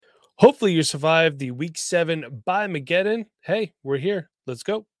Hopefully you survived the Week 7 by Mageddon. Hey, we're here. Let's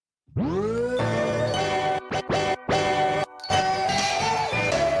go.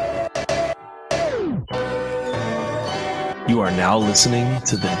 You are now listening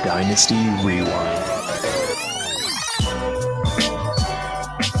to the Dynasty Rewind.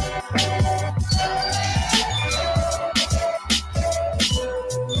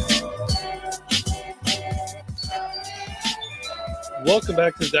 Welcome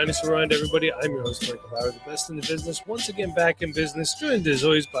back to the Dynasty Rewind, everybody. I'm your host, Michael Bauer, the best in the business. Once again, back in business, joined as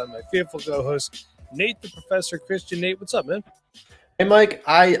always by my fearful co-host, Nate the Professor Christian. Nate, what's up, man? Hey, Mike,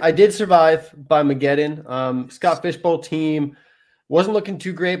 I did survive by Mageddon. Scott Fishbowl team wasn't looking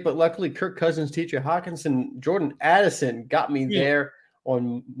too great, but luckily Kirk Cousins, T.J. Hawkinson, Jordan Addison got me there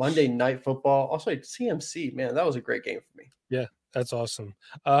on Monday Night Football. Also, CMC, man, that was a great game for me. Yeah, that's awesome.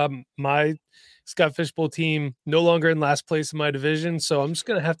 My Scott Fishbowl team no longer in last place in my division, so I'm just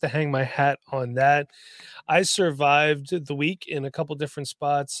going to have to hang my hat on that. I survived the week in a couple different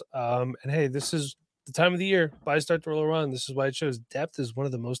spots, and hey, this is the time of the year, buys start to roll around. This is why it shows depth is one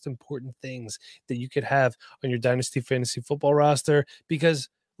of the most important things that you could have on your Dynasty Fantasy Football roster because,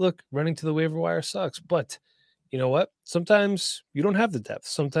 look, running to the waiver wire sucks, but you know what? Sometimes you don't have the depth.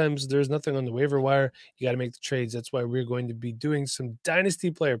 Sometimes there's nothing on the waiver wire. You got to make the trades. That's why we're going to be doing some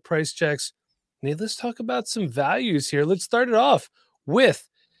Dynasty Player Price Checks. Nate, let's talk about some values here. Let's start it off with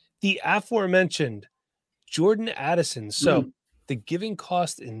the aforementioned Jordan Addison. So the giving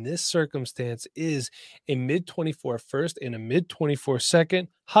cost in this circumstance is a mid-24 first and a mid-24 second,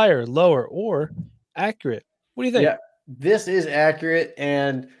 higher, lower, or accurate. What do you think? Yeah, this is accurate.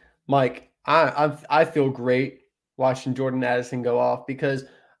 And Mike, I feel great watching Jordan Addison go off because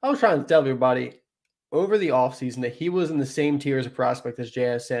I was trying to tell everybody over the offseason that he was in the same tier as a prospect as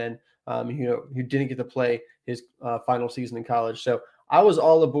JSN, who didn't get to play his final season in college. So I was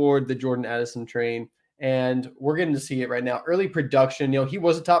all aboard the Jordan Addison train. And we're getting to see it right now. Early production, he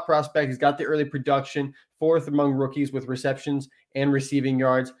was a top prospect. He's got the early production, fourth among rookies with receptions and receiving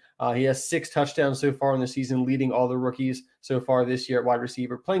yards. He has 6 touchdowns so far in the season, leading all the rookies so far this year at wide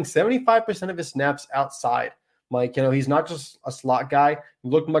receiver, playing 75% of his snaps outside. Mike, he's not just a slot guy. He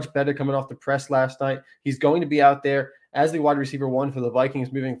looked much better coming off the press last night. He's going to be out there as the wide receiver 1 for the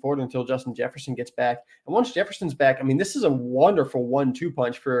Vikings moving forward until Justin Jefferson gets back. And once Jefferson's back, this is a wonderful 1-2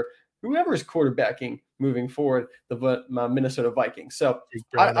 punch for whoever is quarterbacking moving forward, the Minnesota Vikings. So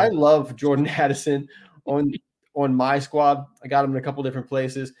I love Jordan Addison on my squad. I got him in a couple different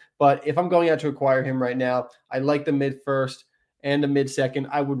places, but if I'm going out to acquire him right now, I like the mid-first and the mid-second.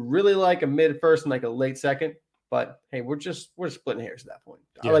 I would really like a mid-first and like a late second, but hey, we're splitting hairs at that point.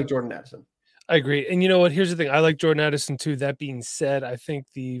 Yeah. I like Jordan Addison. I agree. And you know what? Here's the thing. I like Jordan Addison too. That being said, I think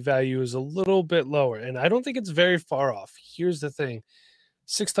the value is a little bit lower, and I don't think it's very far off. Here's the thing.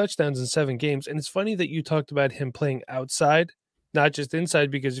 6 touchdowns in 7 games. And it's funny that you talked about him playing outside, not just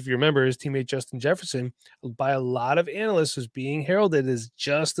inside, because if you remember, his teammate Justin Jefferson, by a lot of analysts, was being heralded as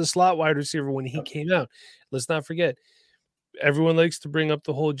just a slot wide receiver when he came out. Let's not forget, everyone likes to bring up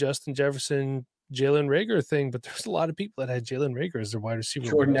the whole Justin Jefferson, Jalen Reagor thing, but there's a lot of people that had Jalen Reagor as their wide receiver.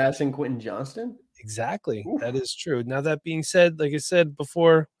 Jordan Addison, Quentin Johnston? Exactly. Oof. That is true. Now, that being said, like I said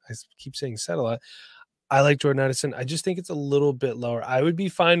before, I keep saying said a lot, I like Jordan Addison. I just think it's a little bit lower. I would be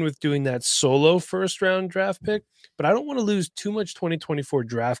fine with doing that solo first-round draft pick, but I don't want to lose too much 2024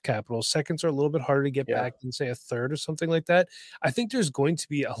 draft capital. Seconds are a little bit harder to get back than, say, a third or something like that. I think there's going to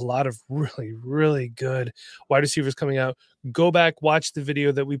be a lot of really, really good wide receivers coming out. Go back, watch the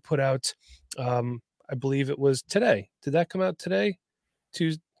video that we put out. I believe it was today. Did that come out today?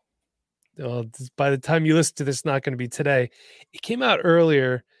 Tuesday? By the time you listen to this, it's not going to be today. It came out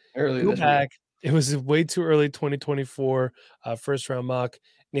earlier. Go back. It was way too early, 2024 first-round mock.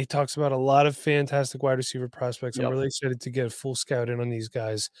 And he talks about a lot of fantastic wide receiver prospects. I'm really excited to get a full scout in on these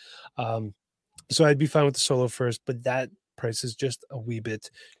guys. So I'd be fine with the solo first, but that price is just a wee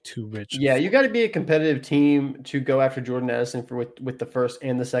bit too rich. Yeah, you got to be a competitive team to go after Jordan Addison with the first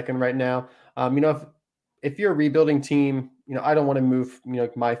and the second right now. If you're a rebuilding team, I don't want to move,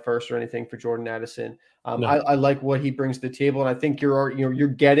 my first or anything for Jordan Addison. No. I like what he brings to the table, and I think you're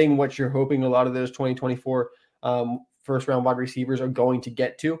getting what you're hoping a lot of those 2024 first round wide receivers are going to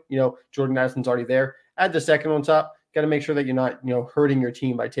get to. Jordan Addison's already there. Add the second on top. Got to make sure that you're not hurting your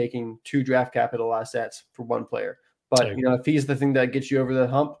team by taking 2 draft capital assets for 1 player. But if he's the thing that gets you over the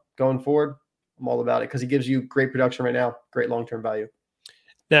hump going forward, I'm all about it because he gives you great production right now, great long-term value.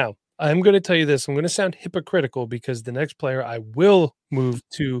 Now, I'm going to tell you this. I'm going to sound hypocritical because the next player I will move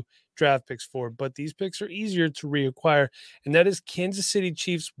to draft picks for, but these picks are easier to reacquire, and that is Kansas City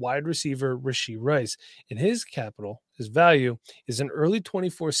Chiefs wide receiver Rashee Rice. In his capital, his value is an early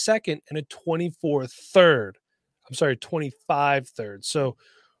 24 second and a 24 third. I'm sorry, 25 third. So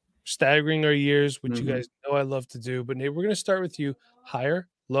staggering our years, which you guys know I love to do. But Nate, we're going to start with you. Higher,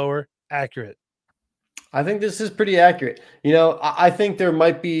 lower, accurate. I think this is pretty accurate. I think there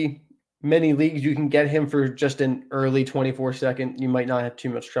might be many leagues you can get him for just an early 24 second. You might not have too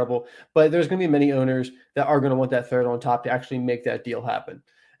much trouble, but there's going to be many owners that are going to want that third on top to actually make that deal happen.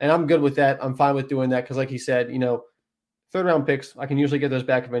 And I'm good with that. I'm fine with doing that because, like you said, third round picks, I can usually get those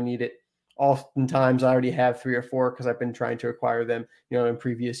back if I need it. Oftentimes, I already have 3 or 4 because I've been trying to acquire them, in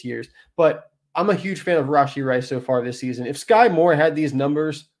previous years. But I'm a huge fan of Rashee Rice so far this season. If Sky Moore had these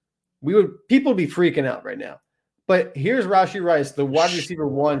numbers, people would be freaking out right now. But here's Rashee Rice, the wide receiver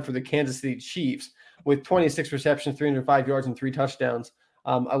 1 for the Kansas City Chiefs, with 26 receptions, 305 yards, and 3 touchdowns,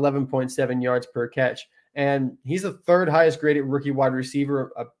 11.7 yards per catch. And he's the 3rd highest graded rookie wide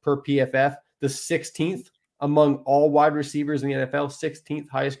receiver per PFF, the 16th among all wide receivers in the NFL, 16th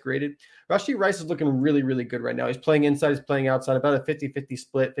highest graded. Rashee Rice is looking really, really good right now. He's playing inside, he's playing outside, about a 50-50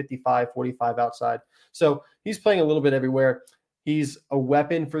 split, 55-45 outside. So he's playing a little bit everywhere. He's a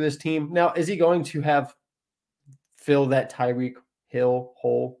weapon for this team. Now, is he going to fill that Tyreek Hill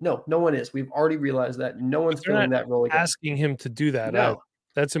hole? No one is. We've already realized that. No one's filling that role again. Asking him to do that. No.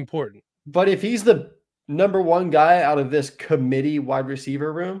 That's important. But if he's the number 1 guy out of this committee wide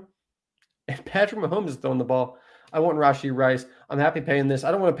receiver room, if Patrick Mahomes is throwing the ball, I want Rashee Rice. I'm happy paying this.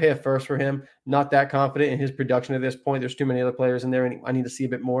 I don't want to pay a first for him. Not that confident in his production at this point. There's too many other players in there, and I need to see a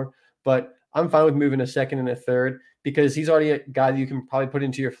bit more. But I'm fine with moving a second and a third because he's already a guy that you can probably put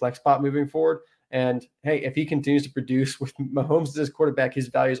into your flex spot moving forward. And, hey, if he continues to produce with Mahomes as his quarterback, his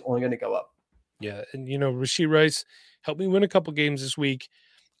value is only going to go up. Yeah, and, Rashee Rice helped me win a couple games this week.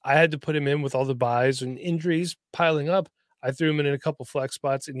 I had to put him in with all the buys and injuries piling up. I threw him in a couple flex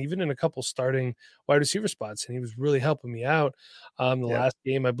spots and even in a couple starting wide receiver spots, and he was really helping me out. Last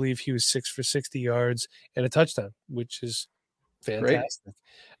game, I believe he was 6 for 60 yards and a touchdown, which is fantastic. Great.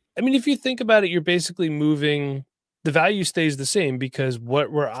 I mean, if you think about it, you're basically moving – the value stays the same because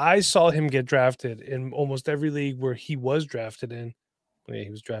where I saw him get drafted in almost every league where he was drafted in, he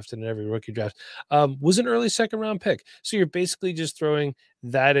was drafted in every rookie draft, was an early second-round pick. So you're basically just throwing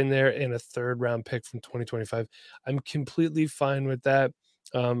that in there and a third-round pick from 2025. I'm completely fine with that.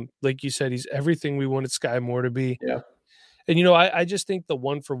 Like you said, he's everything we wanted Sky Moore to be. Yeah. And, I just think the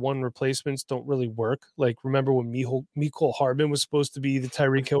one-for-one replacements don't really work. Like, remember when Mecole Hardman was supposed to be the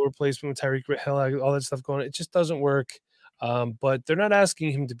Tyreek Hill replacement with Tyreek Hill, all that stuff going on? It just doesn't work. But they're not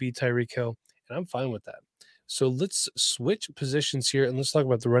asking him to be Tyreek Hill, and I'm fine with that. So let's switch positions here, and let's talk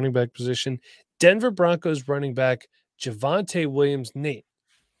about the running back position. Denver Broncos running back Javonte Williams. Nate,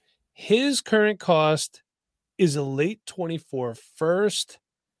 his current cost is a late 24 first.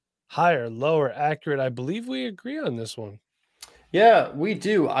 Higher, lower, accurate. I believe we agree on this one. Yeah, we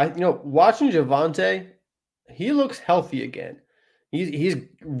do. Watching Javonte, he looks healthy again. He's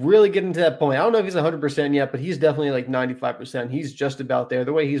really getting to that point. I don't know if he's 100% yet, but he's definitely like 95%. He's just about there.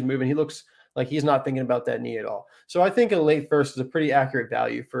 The way he's moving, he looks like he's not thinking about that knee at all. So I think a late first is a pretty accurate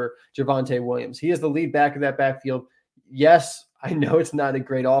value for Javonte Williams. He is the lead back of that backfield. Yes, I know it's not a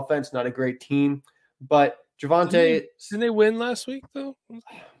great offense, not a great team, but Javonte. Didn't they win last week, though?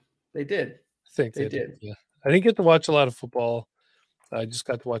 They did. I think they did. Yeah. I didn't get to watch a lot of football. I just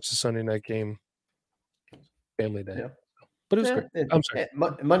got to watch the Sunday night game. Family day. Yeah. But it was great. I'm sorry.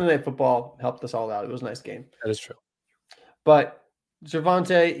 Monday Night Football helped us all out. It was a nice game. That is true. But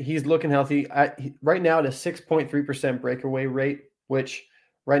Javonte, he's looking healthy. Right now at a 6.3% breakaway rate, which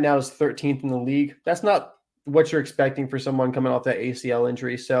right now is 13th in the league. That's not what you're expecting for someone coming off that ACL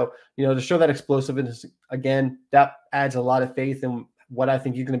injury. So, to show that explosiveness again, that adds a lot of faith in what I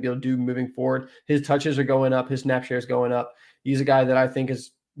think he's going to be able to do moving forward. His touches are going up. His snap share is going up. He's a guy that I think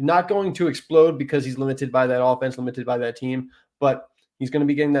is not going to explode because he's limited by that offense, limited by that team, but he's going to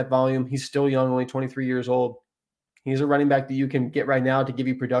be getting that volume. He's still young, only 23 years old. He's a running back that you can get right now to give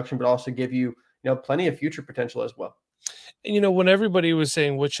you production, but also give you, plenty of future potential as well. And, when everybody was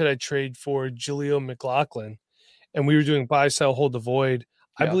saying, what should I trade for Jaleel McLaughlin? And we were doing buy, sell, hold, avoid.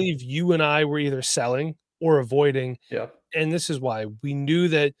 Yeah. I believe you and I were either selling or avoiding. Yeah. And this is why we knew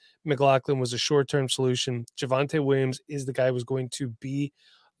that McLaughlin was a short-term solution. Javonte Williams is the guy who was going to be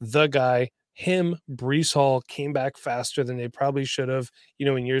the guy. Him, Breece Hall came back faster than they probably should have.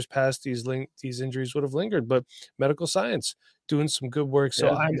 In years past, these injuries would have lingered. But medical science doing some good work.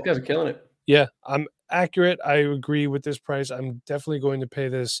 So these guys are killing it. Yeah, I'm accurate. I agree with this price. I'm definitely going to pay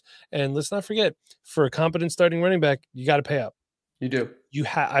this. And let's not forget, for a competent starting running back, you got to pay up. You do.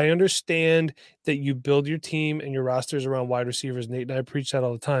 I understand that you build your team and your rosters around wide receivers. Nate and I preach that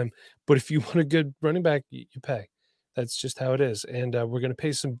all the time. But if you want a good running back, you pay. That's just how it is. And we're going to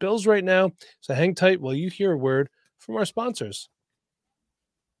pay some bills right now. So hang tight while you hear a word from our sponsors.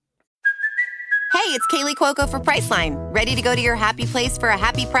 Hey, it's Kaylee Cuoco for Priceline. Ready to go to your happy place for a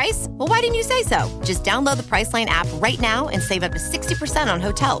happy price? Well, why didn't you say so? Just download the Priceline app right now and save up to 60% on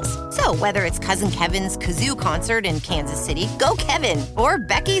hotels. So whether it's Cousin Kevin's Kazoo Concert in Kansas City, go Kevin, or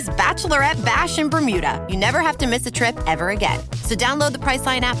Becky's Bachelorette Bash in Bermuda, you never have to miss a trip ever again. So download the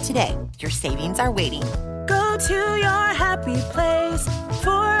Priceline app today. Your savings are waiting. Go to your happy place for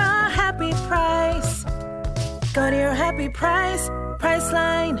a happy price. Go to your happy price,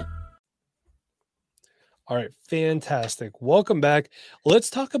 Priceline. All right, fantastic. Welcome back. Let's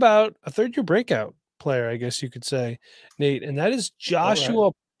talk about a third-year breakout player, I guess you could say, Nate, and that is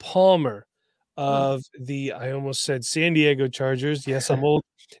Joshua Palmer of the, I almost said San Diego Chargers. Yes, I'm old.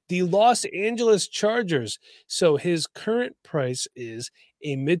 The Los Angeles Chargers. So his current price is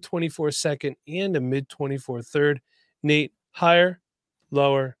a mid-24 second and a mid-24 third. Nate, higher,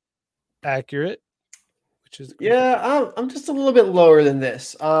 lower, accurate? I'm just a little bit lower than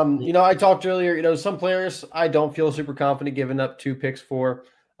this. I talked earlier, some players I don't feel super confident giving up 2 picks for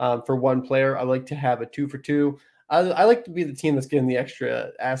one player. I like to have a 2 for 2. I like to be the team that's getting the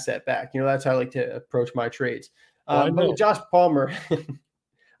extra asset back. That's how I like to approach my trades. But with Josh Palmer,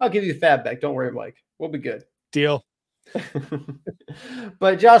 I'll give you the fab back. Don't worry, Mike. We'll be good. Deal.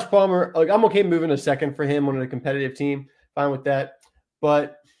 But Josh Palmer, I'm okay moving a second for him on a competitive team. Fine with that.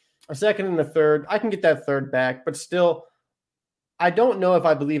 But a second and a third, I can get that third back, but still, I don't know if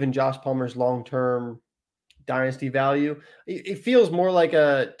I believe in Josh Palmer's long-term dynasty value. It feels more like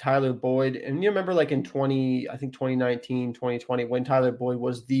a Tyler Boyd. And you remember in 2019, 2020, when Tyler Boyd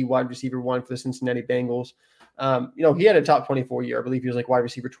was the wide receiver 1 for the Cincinnati Bengals. He had a top 24 year. I believe he was wide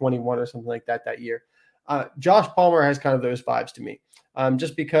receiver 21 or something like that year. Josh Palmer has kind of those vibes to me,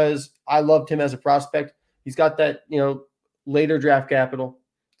 just because I loved him as a prospect. He's got that, later draft capital.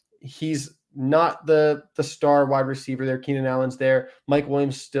 He's not the star wide receiver there. Keenan Allen's there. Mike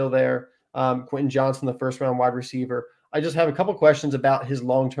Williams still there. Quentin Johnson, the first round wide receiver. I just have a couple questions about his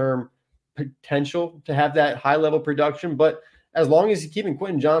long-term potential to have that high-level production. But as long as he's keeping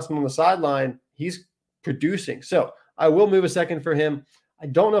Quentin Johnson on the sideline, he's producing. So I will move a second for him. I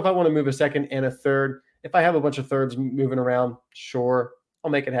don't know if I want to move a second and a third. If I have a bunch of thirds moving around, sure, I'll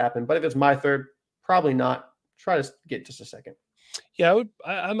make it happen. But if it's my third, probably not. Try to get just a second. Yeah,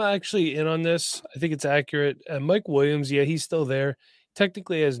 I'm actually in on this. I think it's accurate. Mike Williams, he's still there.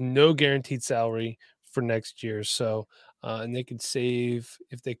 Technically has no guaranteed salary for next year. So, and they could save,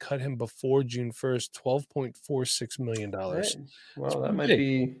 if they cut him before June 1st, $12.46 million. Right. Well, that might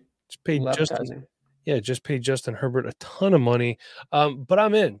be just paid Justin Herbert a ton of money. But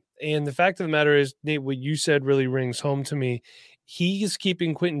I'm in. And the fact of the matter is, Nate, what you said really rings home to me. He's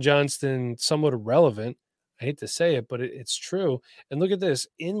keeping Quentin Johnston somewhat irrelevant. I hate to say it, but it's true. And look at this.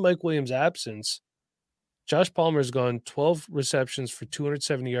 In Mike Williams' absence, Josh Palmer's gone 12 receptions for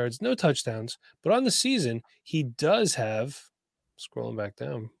 270 yards, no touchdowns. But on the season, he does have, scrolling back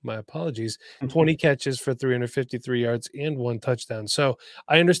down, my apologies, 20 catches for 353 yards and 1 touchdown. So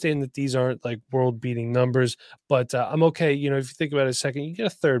I understand that these aren't world-beating numbers, but I'm okay. If you think about it a second, you get a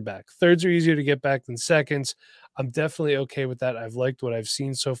third back. Thirds are easier to get back than seconds. I'm definitely okay with that. I've liked what I've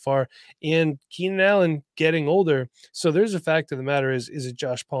seen so far. And Keenan Allen getting older. So there's a fact of the matter is it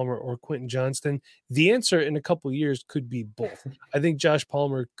Josh Palmer or Quentin Johnston? The answer in a couple of years could be both. I think Josh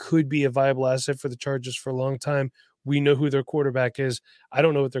Palmer could be a viable asset for the Chargers for a long time. We know who their quarterback is. I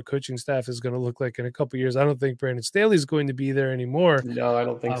don't know what their coaching staff is going to look like in a couple of years. I don't think Brandon Staley is going to be there anymore. No, I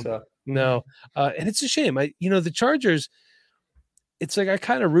don't think so. No. And it's a shame. The Chargers, it's I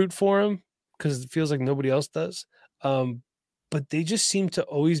kind of root for them, because it feels like nobody else does. But they just seem to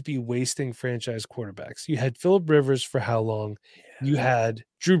always be wasting franchise quarterbacks. You had Phillip Rivers for how long? You had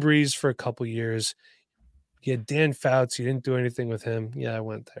Drew Brees for a couple years. You had Dan Fouts. You didn't do anything with him. Yeah, I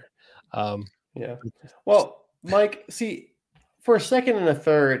went there. Well, Mike, see, for a second and a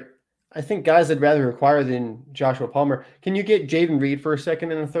third, I think guys I'd rather acquire than Joshua Palmer. Can you get Jaden Reed for a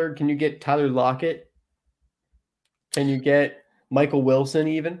second and a third? Can you get Tyler Lockett? Can you get Michael Wilson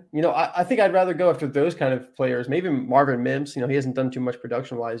even? I think I'd rather go after those kind of players. Maybe Marvin Mims. He hasn't done too much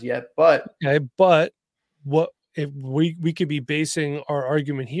production-wise yet. But okay, but what if we could be basing our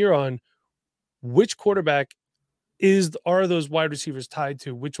argument here on which quarterback are those wide receivers tied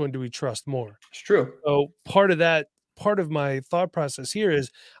to? Which one do we trust more? It's true. So part of my thought process here is,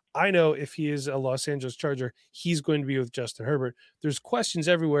 I know if he is a Los Angeles Charger, he's going to be with Justin Herbert. There's questions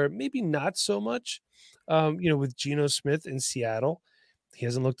everywhere, maybe not so much, with Geno Smith in Seattle. He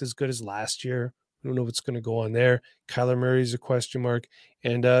hasn't looked as good as last year. I don't know what's going to go on there. Kyler Murray's a question mark.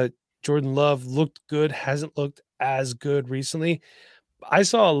 And Jordan Love looked good, hasn't looked as good recently. I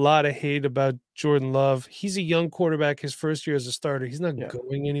saw a lot of hate about Jordan Love. He's a young quarterback, his first year as a starter. He's not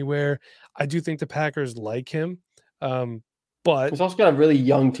going anywhere. I do think the Packers like him. But he's also got a really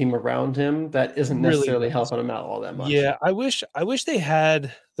young team around him that isn't necessarily helping him out all that much. Yeah, I wish they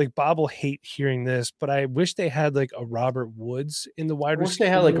had, like, Bob will hate hearing this, but I wish they had like a Robert Woods in the wide receiver. I wish they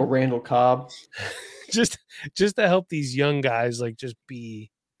had like a Randall Cobb. just to help these young guys like just be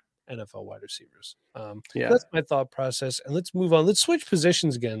NFL wide receivers. That's my thought process. And let's move on. Let's switch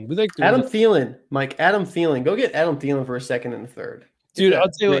positions again. We like Adam Thielen, Mike. Adam Thielen. Go get Adam Thielen for a second and a third. Dude, I'll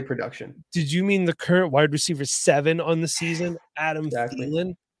tell you what, production. Did you mean the current wide receiver 7 on the season, Adam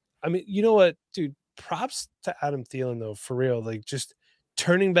Thielen? I mean, you know what, dude? Props to Adam Thielen, though, for real. Like, just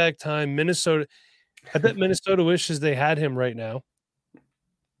turning back time. Minnesota. I bet Minnesota wishes they had him right now.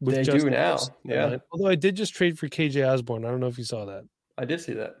 They do now. Yeah. Although I did just trade for KJ Osborne. I don't know if you saw that. I did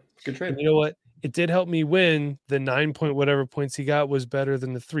see that. Good trade. And you know what? It did help me win. The 9 point whatever points he got was better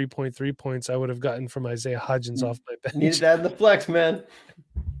than the 3.3 points I would have gotten from Isaiah Hodgins off my bench. Needed that in the flex, man.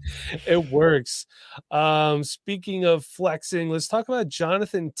 It works. Speaking of flexing, let's talk about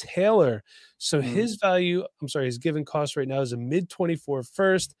Jonathan Taylor. So his value, his given cost right now is a mid 24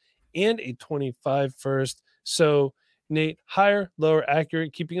 first and a 25 first. So Nate, higher, lower,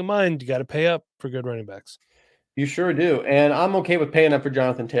 accurate, keeping in mind you got to pay up for good running backs. You sure do. And I'm okay with paying up for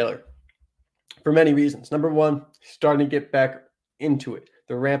Jonathan Taylor for many reasons. Number one, starting to get back into it.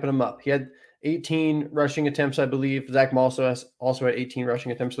 They're ramping him up. He had 18 rushing attempts, I believe. Zach Moss also had 18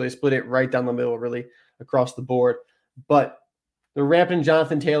 rushing attempts. So they split it right down the middle, really across the board. But they're ramping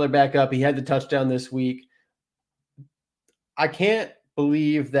Jonathan Taylor back up. He had the touchdown this week. I can't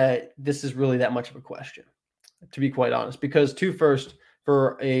believe that this is really that much of a question, to be quite honest, because 2 first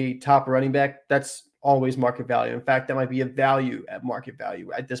for a top running back, that's always market value. In fact, that might be a value at market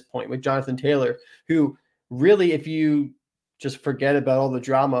value at this point with Jonathan Taylor, who really, if you just forget about all the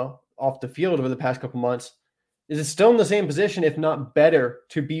drama off the field over the past couple months, is still in the same position, if not better,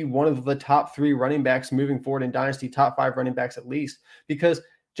 to be one of the top 3 running backs moving forward in Dynasty, top 5 running backs at least, because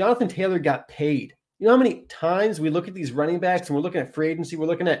Jonathan Taylor got paid. You know how many times we look at these running backs and we're looking at free agency, we're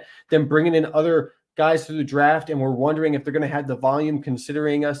looking at them bringing in other guys through the draft, and we're wondering if they're going to have the volume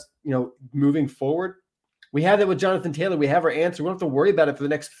considering us, moving forward. We have that with Jonathan Taylor. We have our answer. We don't have to worry about it for the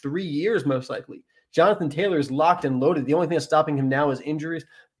next 3 years, most likely. Jonathan Taylor is locked and loaded. The only thing that's stopping him now is injuries,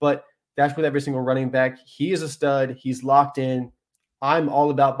 but that's with every single running back. He is a stud. He's locked in. I'm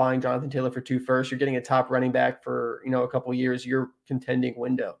all about buying Jonathan Taylor for 2 first. You're getting a top running back for, a couple of years, your contending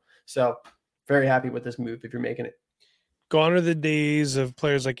window. So very happy with this move if you're making it. Gone are the days of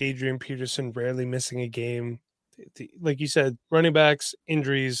players like Adrian Peterson rarely missing a game. Like you said, running backs,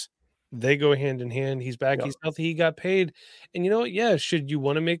 injuries, they go hand in hand. He's back. Yep. He's healthy. He got paid. And you know what? Yeah, should you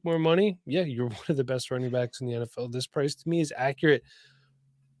want to make more money? Yeah, you're one of the best running backs in the NFL. This price to me is accurate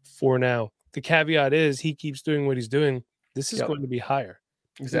for now. The caveat is he keeps doing what he's doing. This is going to be higher.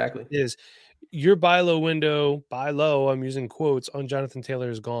 Exactly. It is. Your buy low window, buy low, I'm using quotes, on Jonathan Taylor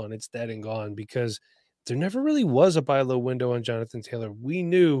is gone. It's dead and gone because there never really was a buy low window on Jonathan Taylor. We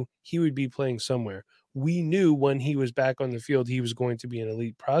knew he would be playing somewhere. We knew when he was back on the field, he was going to be an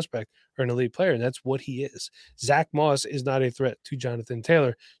elite prospect or an elite player, and that's what he is. Zach Moss is not a threat to Jonathan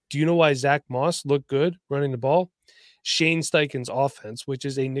Taylor. Do you know why Zach Moss looked good running the ball? Shane Steichen's offense, which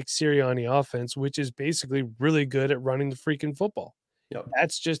is a Nick Sirianni offense, which is basically really good at running the freaking football. Yep.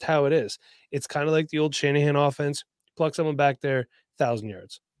 That's just how it is. It's kind of like the old Shanahan offense. Pluck someone back there, 1,000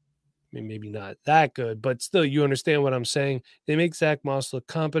 yards. I mean, maybe not that good, but still, you understand what I'm saying. They make Zach Moss look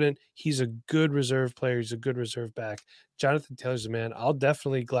competent. He's a good reserve player. He's a good reserve back. Jonathan Taylor's a man. I'll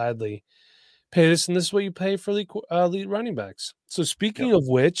definitely gladly pay this, and this is what you pay for elite running backs. So speaking of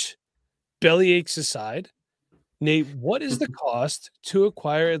which, belly aches aside, Nate, what is the cost to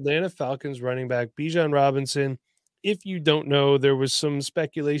acquire Atlanta Falcons running back Bijan Robinson? If you don't know, there was some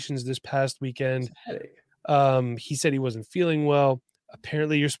speculations this past weekend. He said he wasn't feeling well.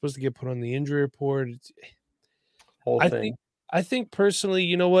 Apparently, you're supposed to get put on the injury report. I think personally,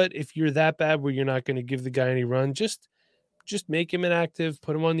 you know what? If you're that bad where you're not going to give the guy any run, just make him inactive,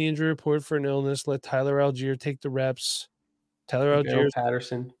 put him on the injury report for an illness, let Tyler Algier take the reps. Tyler Algier,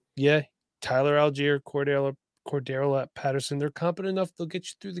 Patterson. Yeah, Tyler Algier, Cordero Patterson, they're competent enough, they'll get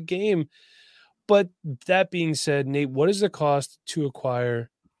you through the game. But that being said, Nate, what is the cost to acquire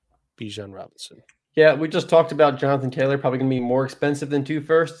Bijan Robinson? Yeah, we just talked about Jonathan Taylor probably going to be more expensive than 2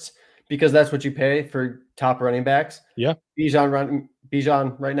 firsts because that's what you pay for top running backs. Yeah.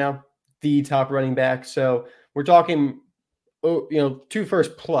 Bijan right now, the top running back. So we're talking 2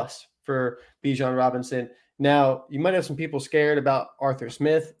 first plus for Bijan Robinson. Now, you might have some people scared about Arthur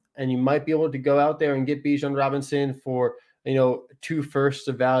Smith, and you might be able to go out there and get Bijan Robinson for 2 firsts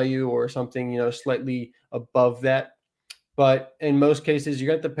of value or something slightly above that. But in most cases, you're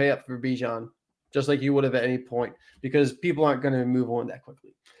going to have to pay up for Bijan, just like you would have at any point, because people aren't going to move on that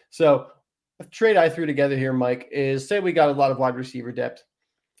quickly. So a trade I threw together here, Mike, is say we got a lot of wide receiver depth.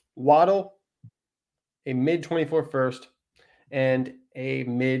 Waddle, a mid-24 first, and a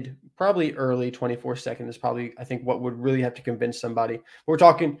probably early 24 second is probably, I think, what would really have to convince somebody. We're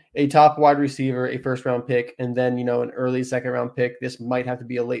talking a top wide receiver, a first-round pick, and then, an early second-round pick. This might have to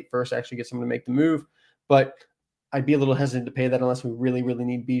be a late first to actually get someone to make the move. But I'd be a little hesitant to pay that unless we really, really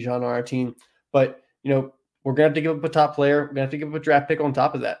need Bijan on our team. But, we're going to have to give up a top player. We're going to have to give up a draft pick on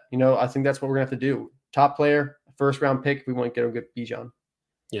top of that. I think that's what we're going to have to do. Top player, first-round pick, if we want to get a good Bijan.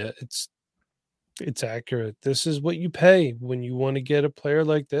 Yeah, it's accurate. This is what you pay when you want to get a player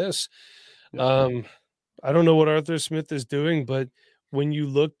like this. I don't know what Arthur Smith is doing, but when you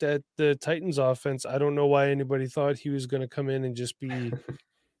looked at the Titans offense, I don't know why anybody thought he was going to come in and just be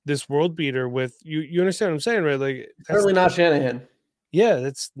this world beater with you. You understand what I'm saying, right? Like, certainly not Shanahan. Yeah,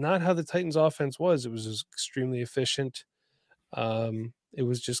 that's not how the Titans offense was. It was just extremely efficient. It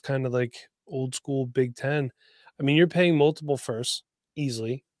was just kind of like old school Big Ten. I mean, you're paying multiple firsts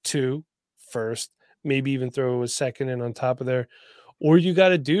easily, 2 first, maybe even throw a second in on top of there, or you got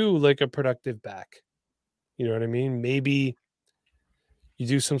to do like a productive back. You know what I mean? Maybe you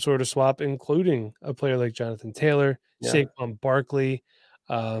do some sort of swap, including a player like Jonathan Taylor, Saquon Barkley.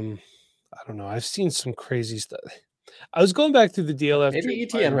 I don't know. I've seen some crazy stuff. I was going back through the DLF. Maybe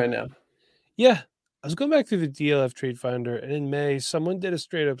ETN right now. Yeah. I was going back through the DLF Trade Finder, and in May, someone did a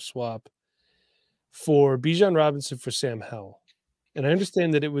straight up swap for Bijan Robinson for Sam Howell. And I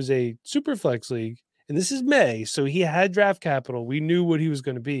understand that it was a super flex league, and this is May, so he had draft capital. We knew what he was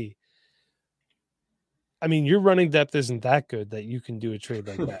going to be. I mean, your running depth isn't that good that you can do a trade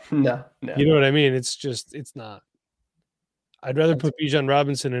like that. No. You know what I mean? It's not. I'd rather put Bijan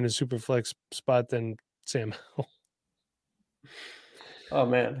Robinson in a super flex spot than Sam Howell. Oh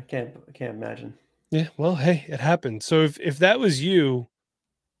man, I can't imagine. Yeah, well, hey, it happened. So if that was you,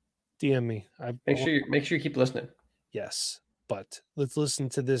 DM me. Make sure you keep listening. Yes, but let's listen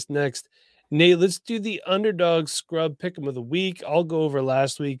to this next. Nate, let's do the underdog scrub pick'em of the week. I'll go over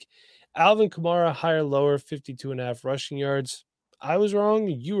last week. Alvin Kamara, higher, lower, 52.5 rushing yards. I was wrong.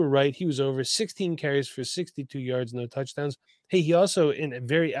 You were right. He was over 16 carries for 62 yards, no touchdowns. Hey, he also, in a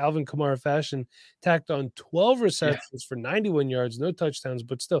very Alvin Kamara fashion, tacked on 12 receptions for 91 yards, no touchdowns.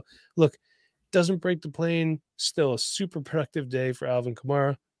 But still, look, doesn't break the plane. Still a super productive day for Alvin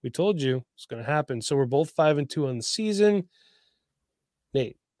Kamara. We told you it's going to happen. So we're both 5-2 on the season.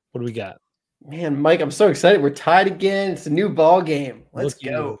 Nate, what do we got? Man, Mike, I'm so excited. We're tied again. It's a new ball game. Let's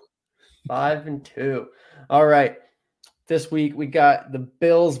go. 5-2. All right. This week, we got the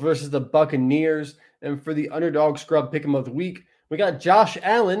Bills versus the Buccaneers. And for the underdog scrub pick'em of the week, we got Josh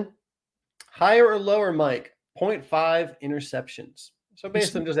Allen, higher or lower, Mike? 0.5 interceptions. So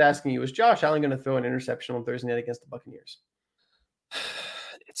basically, I'm just asking you, is Josh Allen going to throw an interception on Thursday night against the Buccaneers?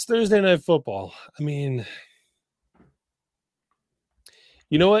 It's Thursday Night Football. I mean,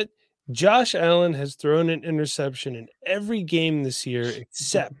 you know what? Josh Allen has thrown an interception in every game this year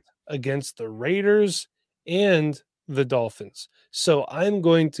except against the Raiders and the Dolphins. So I'm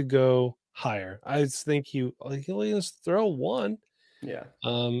going to go higher. I think he'll only throw 1. Yeah.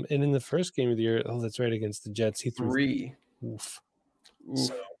 And in the first game of the year, that's right, against the Jets, he threw 3. Oof.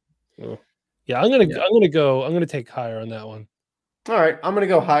 So, yeah, I'm gonna take higher on that one. All right, I'm gonna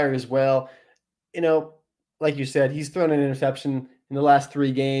go higher as well. Like you said, he's thrown an interception in the last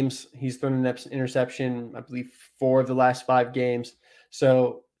 3 games. He's thrown an interception, I believe, 4 of the last 5 games.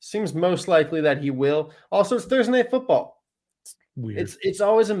 So seems most likely that he will. Also, it's Thursday Night Football. It's weird. It's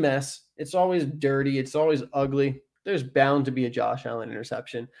always a mess. It's always dirty. It's always ugly. There's bound to be a Josh Allen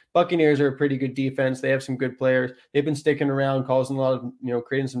interception. Buccaneers are a pretty good defense. They have some good players. They've been sticking around, causing a lot of,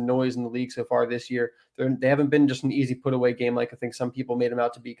 creating some noise in the league so far this year. They haven't been just an easy put away game like I think some people made them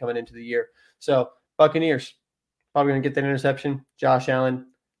out to be coming into the year. So Buccaneers probably going to get that interception. Josh Allen,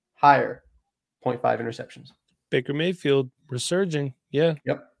 higher, 0.5 interceptions. Baker Mayfield resurging. Yeah.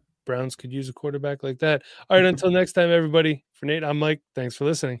 Yep. Browns could use a quarterback like that. All right, until next time, everybody. For Nate, I'm Mike. Thanks for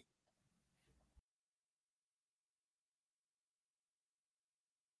listening.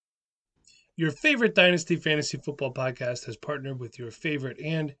 Your favorite Dynasty Fantasy Football podcast has partnered with your favorite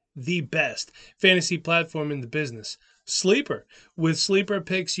and the best fantasy platform in the business. Sleeper. With Sleeper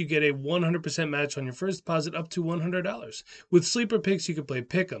Picks, you get a 100% match on your first deposit up to $100. With Sleeper Picks, you can play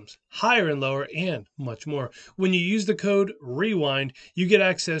pick'ems, higher and lower, and much more. When you use the code REWIND, you get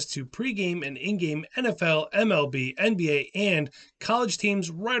access to pregame and in-game NFL, MLB, NBA, and college teams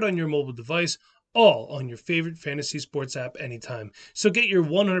right on your mobile device, all on your favorite fantasy sports app anytime. So get your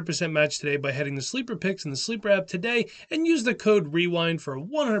 100% match today by heading to Sleeper Picks in the Sleeper app today and use the code REWIND for a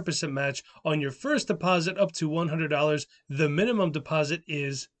 100% match on your first deposit up to $100. The minimum deposit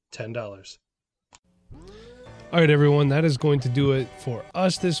is $10. All right, everyone, that is going to do it for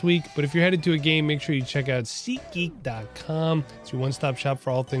us this week. But if you're headed to a game, make sure you check out SeatGeek.com. It's your one-stop shop for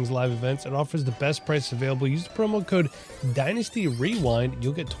all things live events. It offers the best price available. Use the promo code DYNASTYREWIND.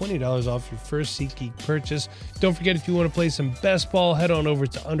 You'll get $20 off your first SeatGeek purchase. Don't forget, if you want to play some best ball, head on over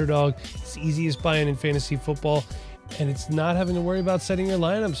to Underdog. It's the easiest buy-in in fantasy football. And it's not having to worry about setting your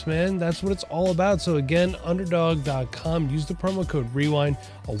lineups, man. That's what it's all about. So again, underdog.com. Use the promo code REWIND,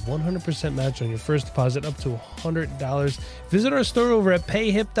 a 100% match on your first deposit up to $100. Visit our store over at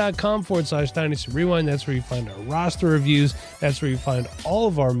payhip.com/Dynasty Rewind. That's where you find our roster reviews. That's where you find all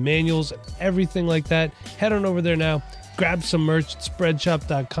of our manuals and everything like that. Head on over there now. Grab some merch at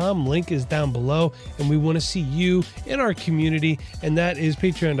spreadshop.com. Link is down below. And we want to see you in our community. And that is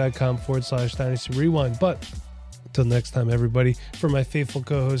patreon.com/Dynasty Rewind. But until next time, everybody, for my faithful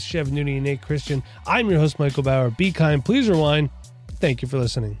co-hosts, Chev Nooney and Nate Christian, I'm your host, Michael Bauer. Be kind, please rewind. Thank you for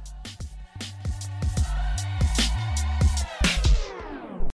listening.